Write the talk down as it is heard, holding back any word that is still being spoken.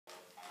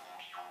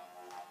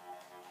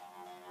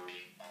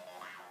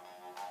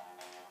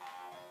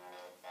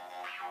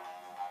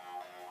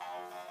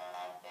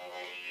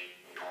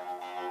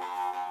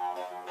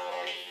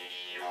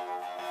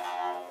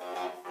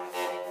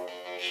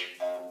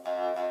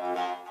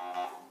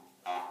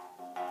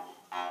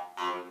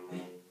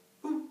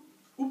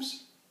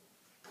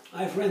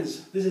Hi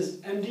friends, this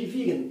is MD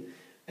Vegan,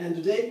 and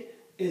today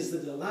is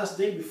the last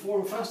day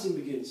before fasting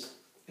begins.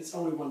 It's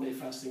only one day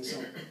fasting,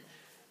 so.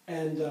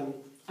 And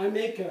I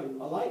make a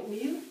light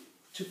meal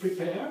to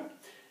prepare,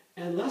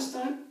 and last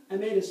time I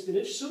made a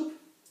spinach soup,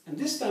 and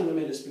this time I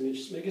made a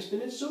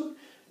spinach soup,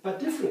 but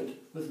different,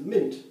 with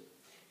mint.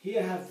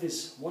 Here I have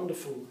this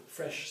wonderful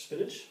fresh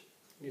spinach,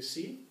 you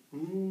see?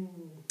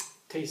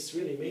 Tastes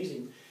really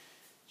amazing.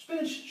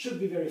 Spinach should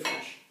be very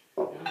fresh,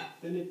 yeah?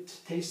 Then it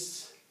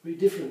tastes really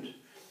different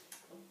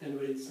than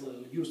when it's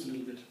used a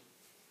little bit.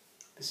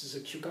 This is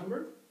a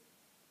cucumber.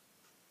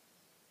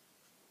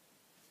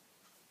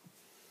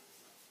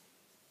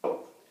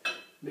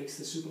 Makes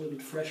the soup a little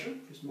bit fresher,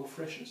 gives more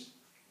freshness.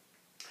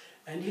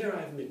 And here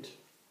I have mint.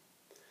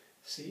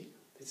 See,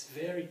 it's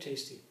very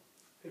tasty,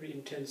 very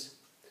intense.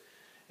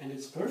 And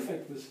it's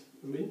perfect with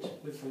mint,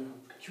 with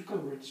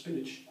cucumber and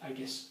spinach, I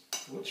guess.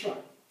 We'll try.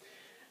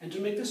 And to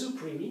make the soup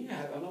creamy, I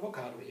have an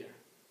avocado here.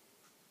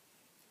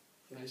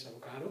 Nice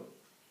avocado.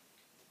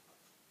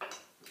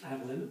 I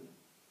have lemon,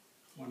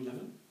 one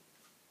lemon,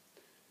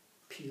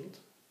 peeled,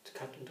 to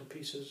cut into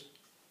pieces.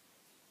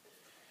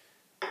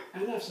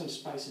 And I have some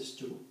spices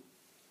too.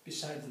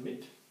 Beside the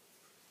mint,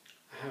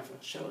 I have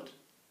a shallot,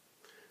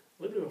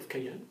 a little bit of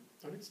cayenne,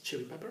 or it's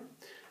chili pepper,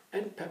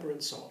 and pepper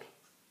and salt.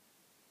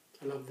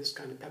 I love this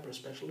kind of pepper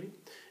especially.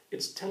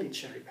 It's telly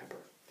cherry pepper.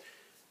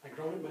 I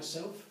grown it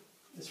myself.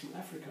 It's from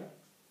Africa,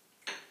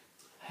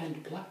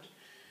 hand plucked,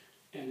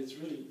 and it's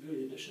really,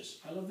 really delicious.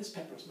 I love this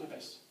pepper, it's my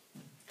best.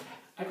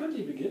 I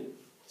quickly begin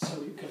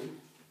so you can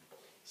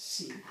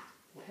see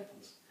what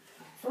happens.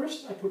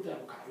 First I put the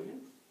avocado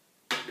in,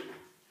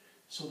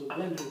 so the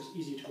blender is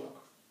easy to work.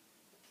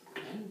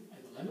 Then I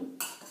have the lemon,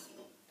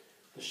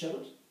 the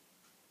shallot.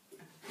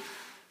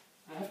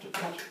 I have to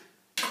cut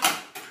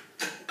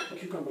the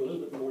cucumber a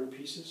little bit more in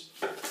pieces.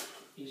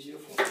 Easier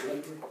for the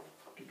blender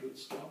to do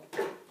its job.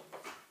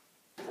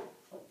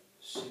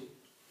 See?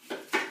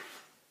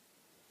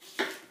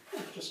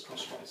 Just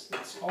crosswise,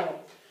 that's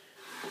all.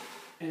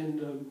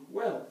 And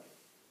well,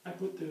 I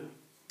put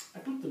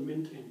the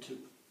mint in too.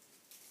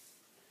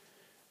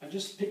 I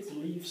just pick the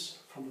leaves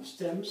from the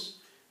stems.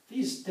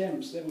 These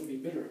stems, they would be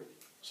bitter.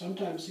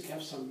 Sometimes you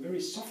have some very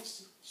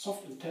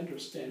soft and tender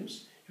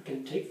stems. You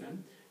can take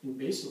them. In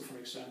basil, for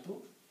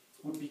example,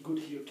 would be good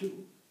here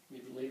too.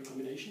 Maybe later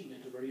combination,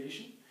 later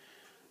variation.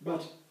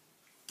 But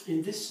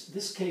in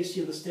this case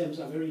here, the stems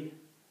are very,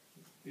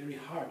 very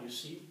hard. You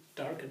see,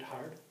 dark and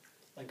hard,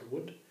 like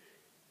wood,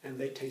 and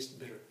they taste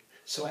bitter.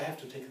 So I have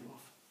to take them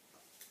off.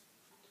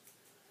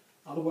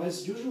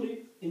 Otherwise,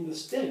 usually in the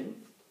stem,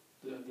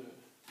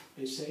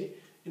 they say,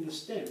 in the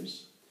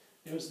stems,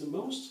 there is the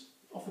most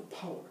of the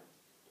power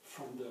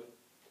from the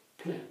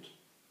plant.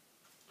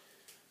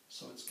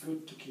 So it's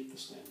good to keep the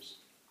stems,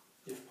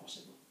 if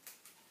possible.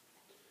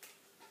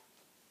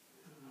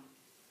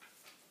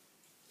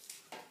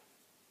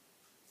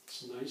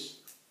 It's nice,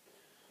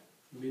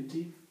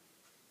 minty.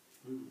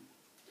 I'm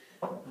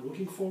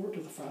looking forward to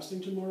the fasting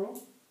tomorrow.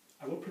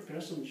 I will prepare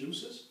some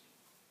juices.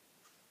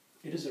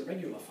 It is a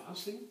regular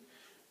fasting.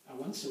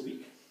 Once a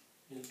week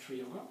in a Entrée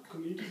yoga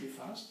community we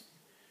fast.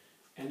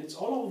 And it's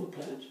all over the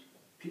planet.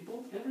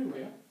 People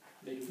everywhere,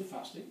 they do the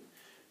fasting.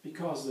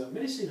 Because the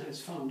medicine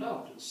has found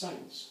out in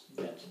science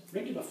that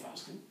regular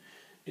fasting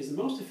is the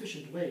most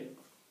efficient way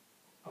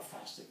of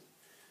fasting.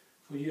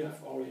 When you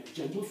have already a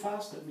gentle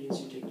fast, that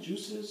means you take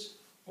juices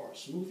or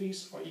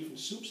smoothies or even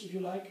soups if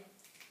you like.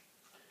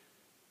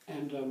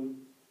 And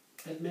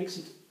that makes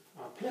it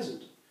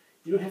pleasant.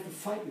 You don't have to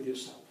fight with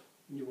yourself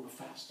when you want to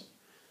fast.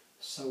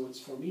 So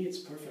for me it's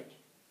perfect.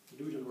 You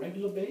do it on a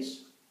regular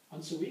basis,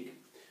 once a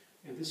week.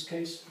 In this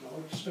case, in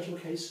our special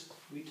case,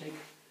 we take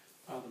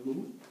the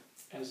moon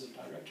as a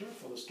director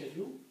for the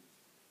schedule.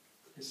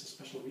 There's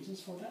special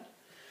reasons for that.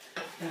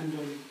 And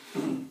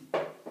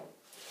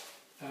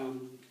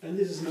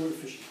this is more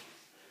efficient,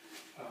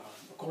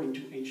 according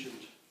to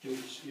ancient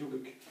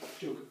yogic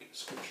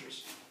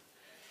scriptures.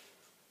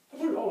 I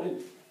put it all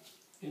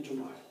into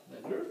my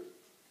blender,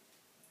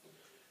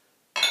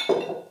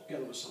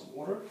 together with some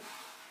water.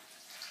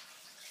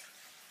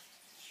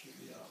 Should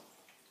be a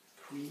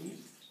creamy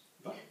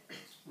but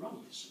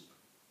runny soup.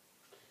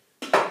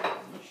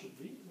 That should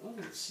be. Well,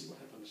 let's see what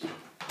happens.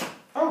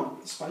 Oh,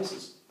 the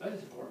spices. That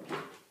is important.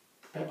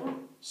 Pepper,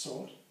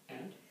 salt,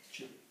 and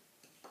chili.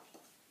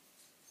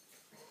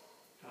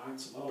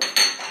 It's a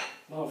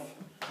lot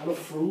of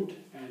fruit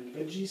and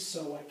veggies,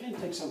 so I can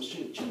take some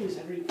chili. Chili is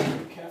very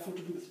careful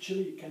to do with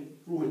chili. You can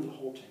ruin the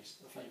whole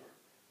taste, the flavor.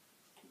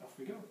 Off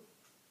we go.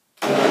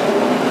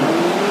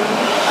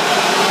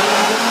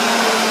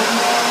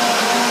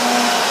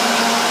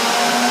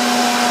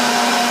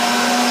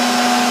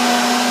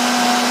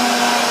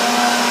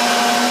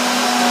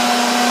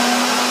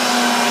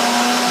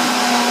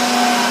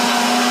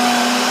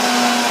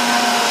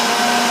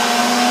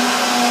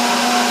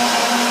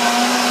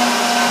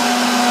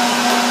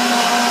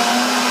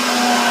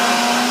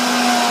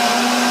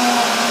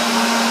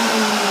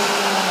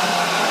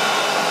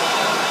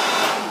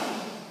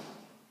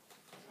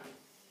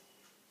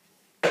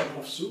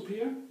 Soup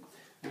here.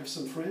 I have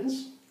some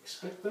friends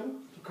expect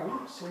them to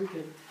come so we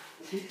can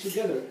eat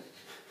together.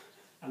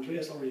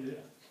 Andrea's already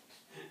there.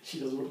 She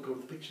doesn't want to go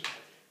to the picture.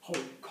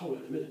 Call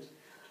her in a minute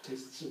to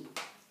taste the soup.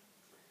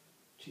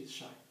 She's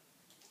shy.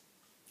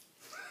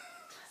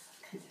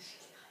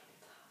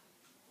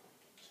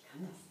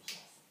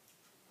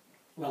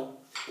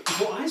 Well,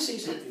 before I say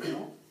something,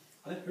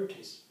 I let her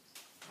taste.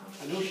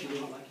 I know she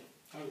will not like it.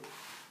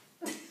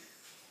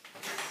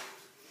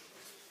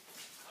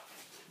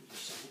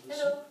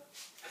 Hello.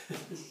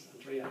 This is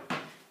Andrea,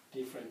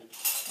 dear friend.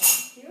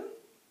 Thank you.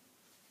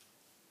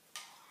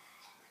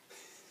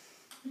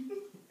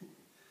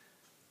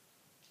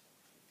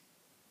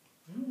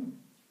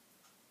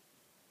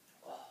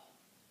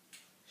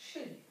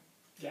 Chili.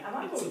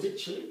 Yeah, it's a bit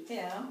chilly.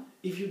 Yeah.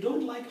 If you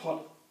don't like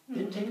hot,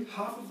 then take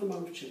half of the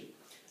amount of chili.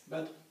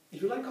 But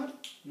if you like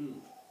hot,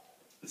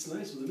 it's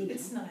nice with the mint.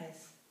 It's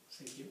nice.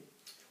 Thank you.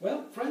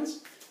 Well,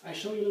 friends, I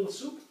show you a little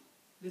soup.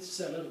 This is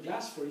a little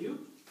glass for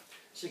you,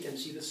 so you can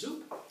see the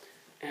soup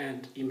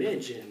and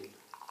imagine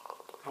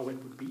how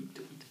it would be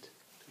to eat it,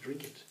 to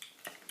drink it.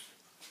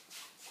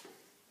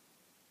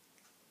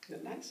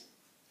 Isn't that nice?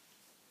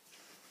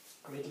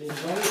 Greatly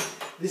enjoy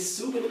this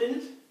soup in a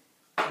minute,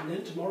 and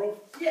then tomorrow,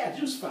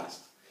 juice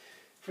fast.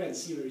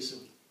 Friends, see you very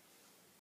soon.